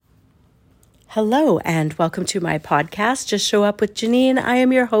Hello and welcome to my podcast, Just Show Up with Janine. I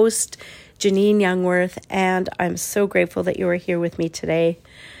am your host, Janine Youngworth, and I'm so grateful that you are here with me today.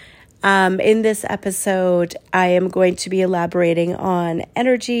 In this episode, I am going to be elaborating on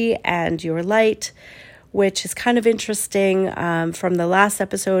energy and your light, which is kind of interesting from the last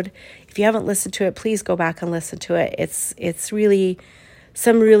episode. If you haven't listened to it, please go back and listen to it. It's really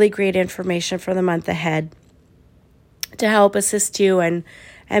some really great information for the month ahead to help assist you and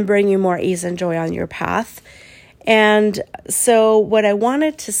bring you more ease and joy on your path. And so what I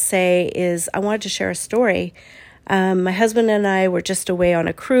wanted to say is I wanted to share a story. My husband and I were just away on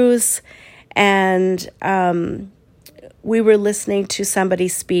a cruise, and we were listening to somebody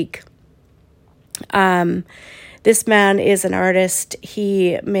speak. This man is an artist.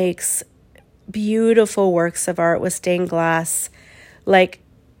 He makes beautiful works of art with stained glass, like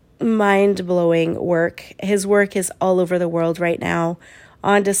mind-blowing work. His work is all over the world right now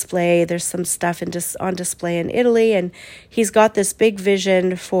on display. There's some stuff on display in Italy, and he's got this big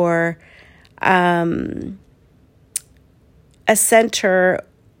vision for a center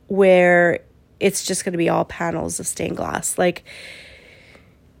where it's just going to be all panels of stained glass. Like,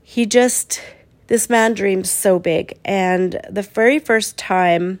 this man dreams so big. And the very first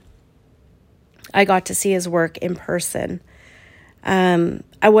time I got to see his work in person,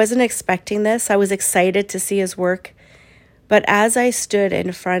 I wasn't expecting this. I was excited to see his work. But as I stood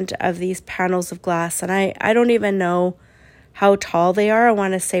in front of these panels of glass, and I don't even know how tall they are. I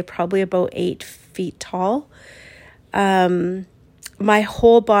want to say probably about 8 feet tall. My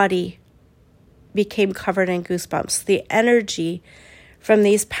whole body became covered in goosebumps. The energy from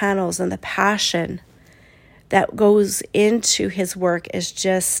these panels and the passion that goes into his work is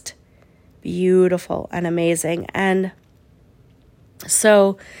just beautiful and amazing. And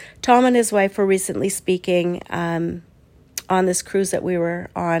so Tom and his wife were recently speaking on this cruise that we were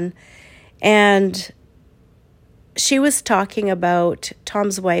on, and she was talking about,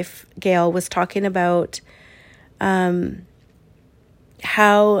 Tom's wife, Gail, was talking about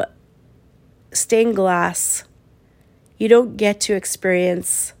how stained glass, you don't get to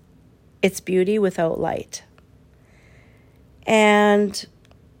experience its beauty without light. And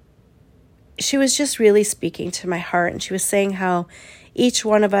she was just really speaking to my heart, and she was saying how each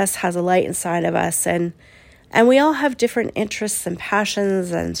one of us has a light inside of us, and we all have different interests and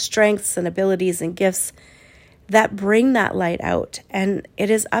passions and strengths and abilities and gifts that bring that light out. And it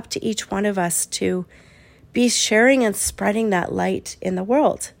is up to each one of us to be sharing and spreading that light in the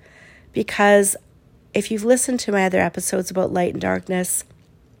world. Because if you've listened to my other episodes about light and darkness,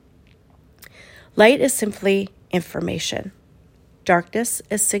 light is simply information. Darkness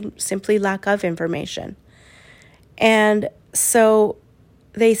is simply lack of information. And so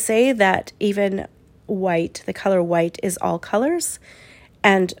they say that even white, the color white, is all colors,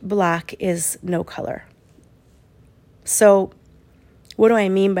 and black is no color. So what do I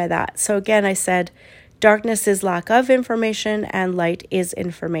mean by that? So again, I said darkness is lack of information and light is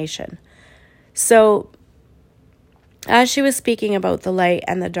information. So as she was speaking about the light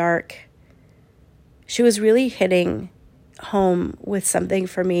and the dark, she was really hitting home with something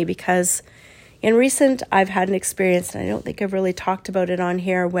for me, because in recent, I've had an experience, and I don't think I've really talked about it on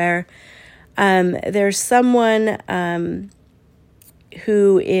here, where there's someone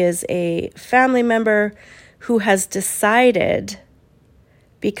who is a family member who has decided,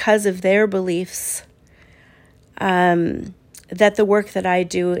 because of their beliefs, that the work that I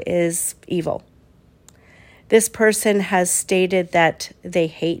do is evil. This person has stated that they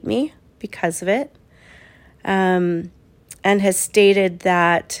hate me because of it, and has stated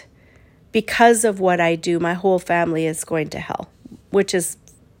that because of what I do, my whole family is going to hell, which is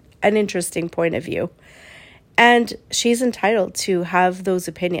an interesting point of view. And she's entitled to have those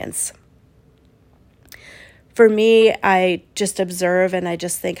opinions. For me, I just observe and I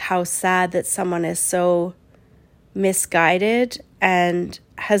just think how sad that someone is so misguided and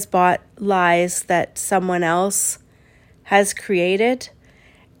has bought lies that someone else has created,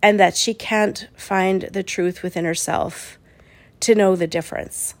 and that she can't find the truth within herself to know the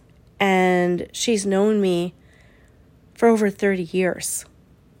difference. And she's known me for over 30 years.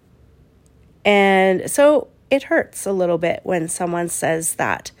 And so it hurts a little bit when someone says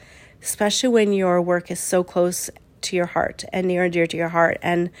that, especially when your work is so close to your heart and near and dear to your heart.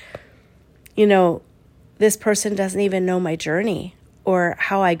 And, you know, this person doesn't even know my journey or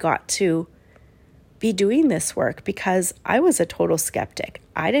how I got to be doing this work, because I was a total skeptic.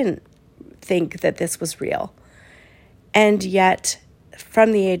 I didn't think that this was real. And yet,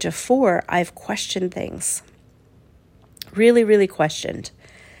 from the age of 4, I've questioned things. Really, really questioned.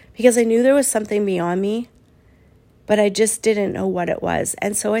 Because I knew there was something beyond me, but I just didn't know what it was.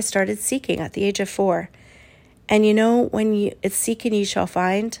 And so I started seeking at the age of 4. And when it's seek and you shall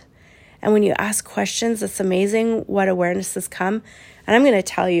find. And when you ask questions, it's amazing what awarenesses come. And I'm going to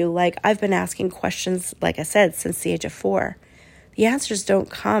tell you, I've been asking questions, like I said, since the age of 4. The answers don't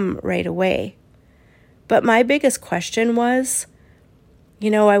come right away. But my biggest question was,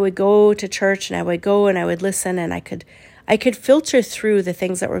 I would go to church and I would listen, and I could filter through the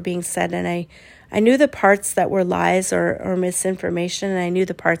things that were being said. And I knew the parts that were lies or misinformation, and I knew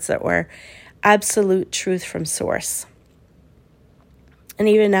the parts that were absolute truth from source. And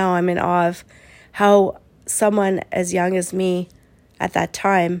even now I'm in awe of how someone as young as me at that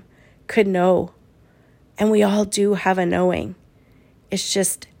time could know. And we all do have a knowing. It's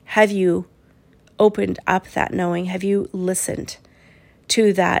just, have you opened up that knowing? Have you listened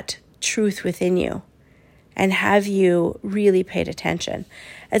to that truth within you? And have you really paid attention?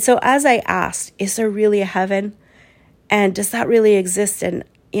 And so as I asked, is there really a heaven? And does that really exist? And,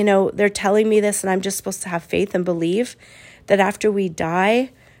 they're telling me this, and I'm just supposed to have faith and believe that after we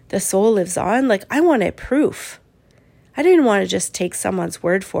die, the soul lives on. I wanted proof. I didn't want to just take someone's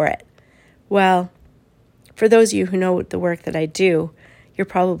word for it. Well, for those of you who know the work that I do, you're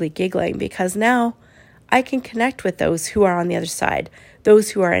probably giggling, because now I can connect with those who are on the other side,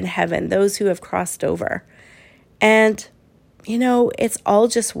 those who are in heaven, those who have crossed over. And, it's all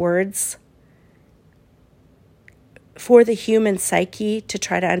just words for the human psyche to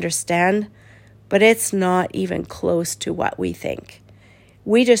try to understand, but it's not even close to what we think.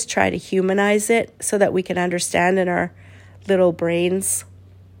 We just try to humanize it so that we can understand in our little brains.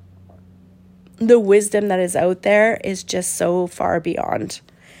 The wisdom that is out there is just so far beyond.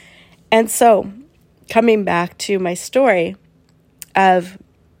 And so, coming back to my story of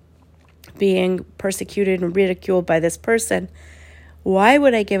being persecuted and ridiculed by this person, why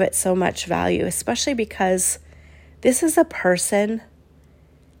would I give it so much value? Especially because this is a person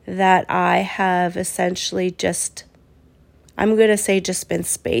that I have essentially just been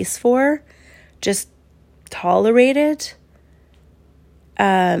space for, just tolerated,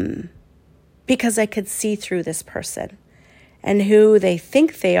 because I could see through this person and who they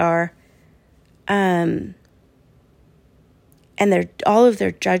think they are, and all of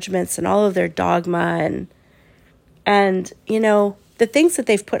their judgments and all of their dogma and the things that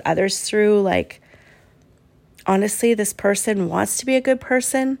they've put others through. Honestly, this person wants to be a good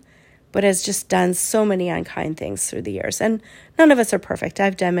person, but has just done so many unkind things through the years. And none of us are perfect.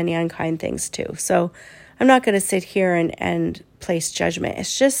 I've done many unkind things too. So I'm not going to sit here and place judgment.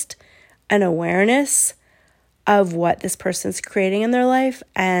 It's just an awareness of what this person's creating in their life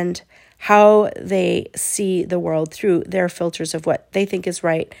and how they see the world through their filters of what they think is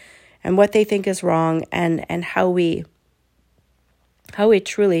right and what they think is wrong, and how we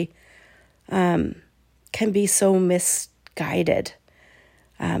truly can be so misguided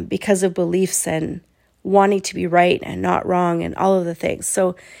because of beliefs and wanting to be right and not wrong and all of the things.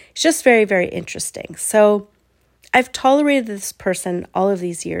 So it's just very, very interesting. So I've tolerated this person all of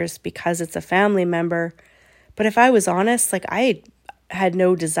these years because it's a family member. But if I was honest, I had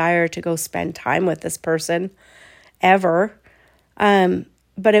no desire to go spend time with this person ever.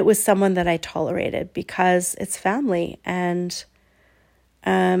 But it was someone that I tolerated because it's family. And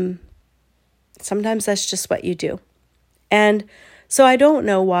sometimes that's just what you do. And so I don't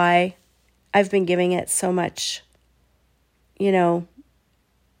know why I've been giving it so much,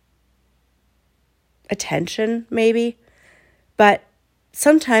 attention maybe. But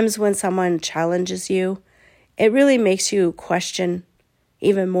sometimes when someone challenges you, it really makes you question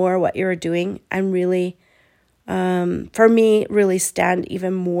even more what you're doing and really, for me, really stand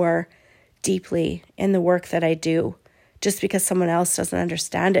even more deeply in the work that I do. Just because someone else doesn't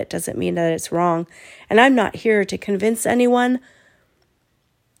understand it doesn't mean that it's wrong. And I'm not here to convince anyone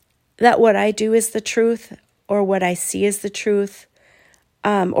that what I do is the truth or what I see is the truth,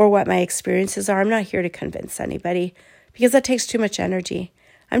 or what my experiences are. I'm not here to convince anybody because that takes too much energy.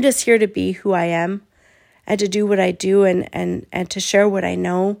 I'm just here to be who I am and to do what I do and to share what I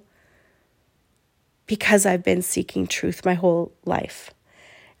know because I've been seeking truth my whole life.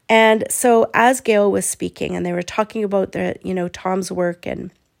 And so as Gail was speaking and they were talking about Tom's work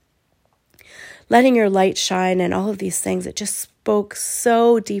and letting your light shine and all of these things, it just spoke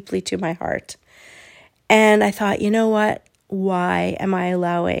so deeply to my heart. And I thought, you know what? Why am I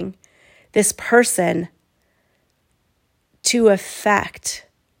allowing this person to affect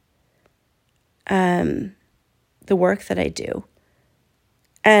the work that I do?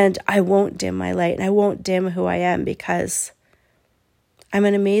 And I won't dim my light and I won't dim who I am because I'm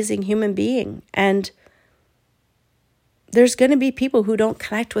an amazing human being. And there's going to be people who don't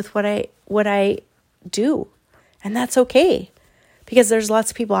connect with what I do. And that's okay, because there's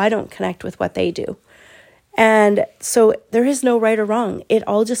lots of people I don't connect with what they do. And so there is no right or wrong. It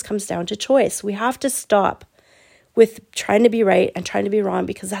all just comes down to choice. We have to stop with trying to be right and trying to be wrong,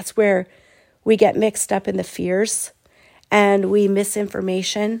 because that's where we get mixed up in the fears and we miss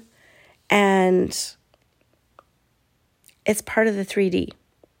information, and it's part of the 3D.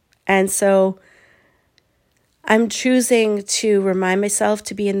 And so I'm choosing to remind myself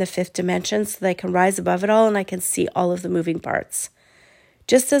to be in the 5th dimension so that I can rise above it all and I can see all of the moving parts.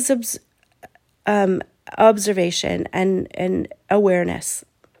 Just as observation and awareness.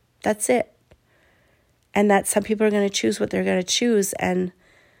 That's it. And that some people are going to choose what they're going to choose, and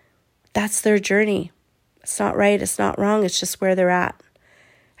that's their journey. It's not right, it's not wrong, it's just where they're at.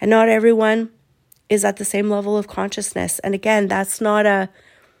 And not everyone is at the same level of consciousness. And again, that's not a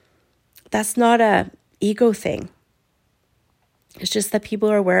ego thing. It's just that people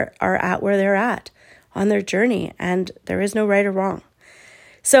are at where they're at on their journey, and there is no right or wrong.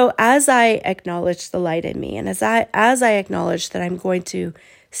 So as I acknowledge the light in me, and as I acknowledge that I'm going to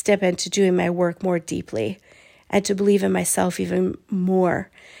step into doing my work more deeply and to believe in myself even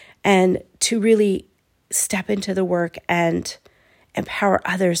more, and to really step into the work and empower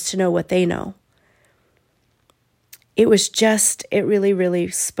others to know what they know. It really, really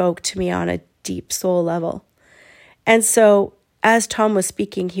spoke to me on a deep soul level. And so as Tom was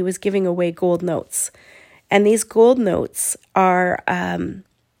speaking, he was giving away gold notes. And these gold notes are,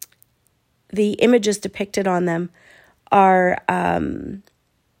 the images depicted on them are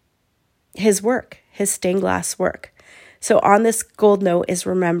his work, his stained glass work. So on this gold note is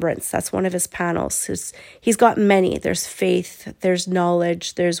remembrance. That's one of his panels. He's got many. There's faith, there's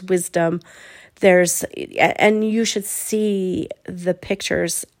knowledge, there's wisdom, and you should see the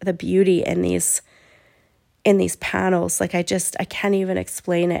pictures, the beauty in these panels. Like I can't even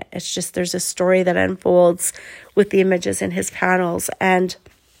explain it. It's just, there's a story that unfolds with the images in his panels, and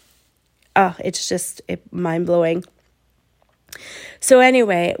it's mind blowing. So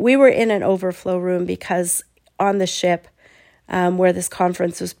anyway, we were in an overflow room because on the ship where this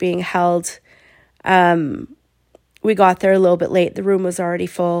conference was being held, we got there a little bit late. The room was already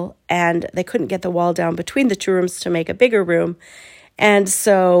full, and they couldn't get the wall down between the two rooms to make a bigger room. And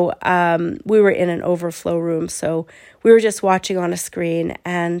so we were in an overflow room. So we were just watching on a screen,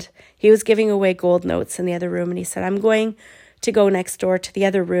 and he was giving away gold notes in the other room. And he said, I'm going to go next door to the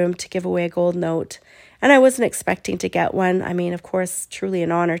other room to give away a gold note. And I wasn't expecting to get one. I mean, of course, truly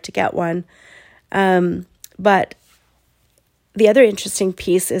an honor to get one. But the other interesting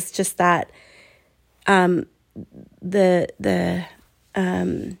piece is just that the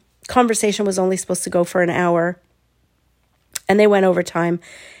conversation was only supposed to go for an hour, and they went over time.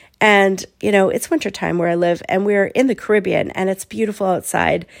 And, it's wintertime where I live, and we're in the Caribbean, and it's beautiful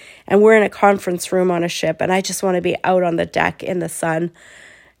outside, and we're in a conference room on a ship, and I just want to be out on the deck in the sun.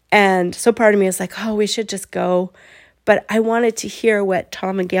 And so part of me was like, oh, we should just go. But I wanted to hear what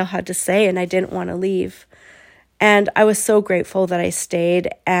Tom and Gail had to say, and I didn't want to leave. And I was so grateful that I stayed.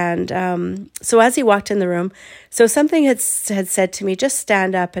 And so as he walked in the room, so something had said to me, just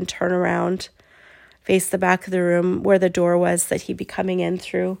stand up and turn around, face the back of the room where the door was that he'd be coming in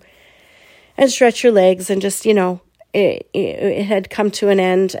through, and stretch your legs, and just, it had come to an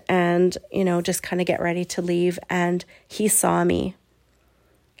end, and, just kind of get ready to leave. And he saw me,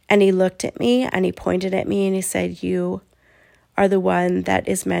 and he looked at me, and he pointed at me, and he said, you are the one that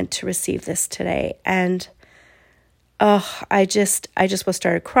is meant to receive this today. And I just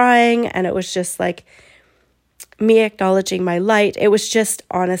started crying, and it was just like me acknowledging my light. It was just,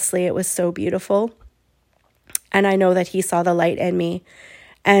 honestly, it was so beautiful. And I know that he saw the light in me.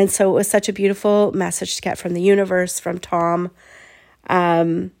 And so it was such a beautiful message to get from the universe, from Tom.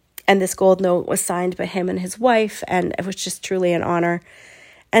 And this gold note was signed by him and his wife, and it was just truly an honor.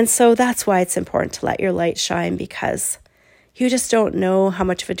 And so that's why it's important to let your light shine, because you just don't know how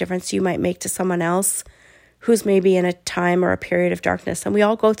much of a difference you might make to someone else who's maybe in a time or a period of darkness. And we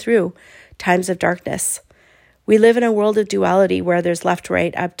all go through times of darkness. We live in a world of duality where there's left,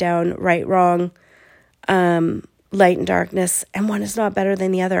 right, up, down, right, wrong, light and darkness, and one is not better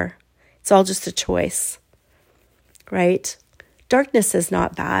than the other. It's all just a choice, right? Darkness is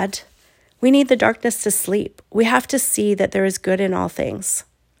not bad. We need the darkness to sleep. We have to see that there is good in all things.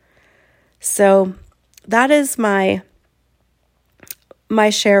 So that is my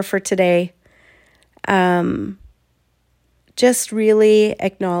share for today. Just really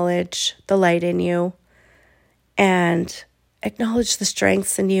acknowledge the light in you, and acknowledge the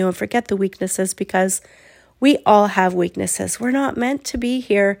strengths in you, and forget the weaknesses, because we all have weaknesses. We're not meant to be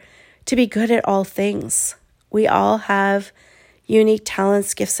here to be good at all things. We all have unique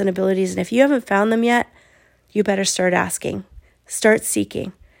talents, gifts, and abilities. And if you haven't found them yet, you better start asking. Start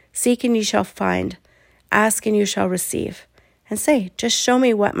seeking. Seek and you shall find. Ask and you shall receive. And say, just show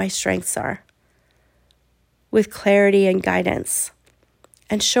me what my strengths are with clarity and guidance.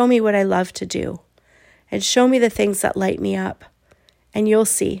 And show me what I love to do. And show me the things that light me up. And you'll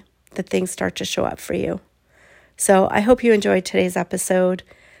see that things start to show up for you. So I hope you enjoyed today's episode.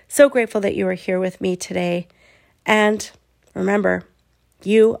 So grateful that you are here with me today. And remember,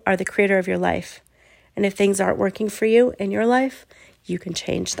 you are the creator of your life. And if things aren't working for you in your life, you can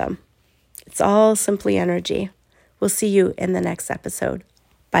change them. It's all simply energy. We'll see you in the next episode.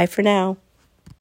 Bye for now.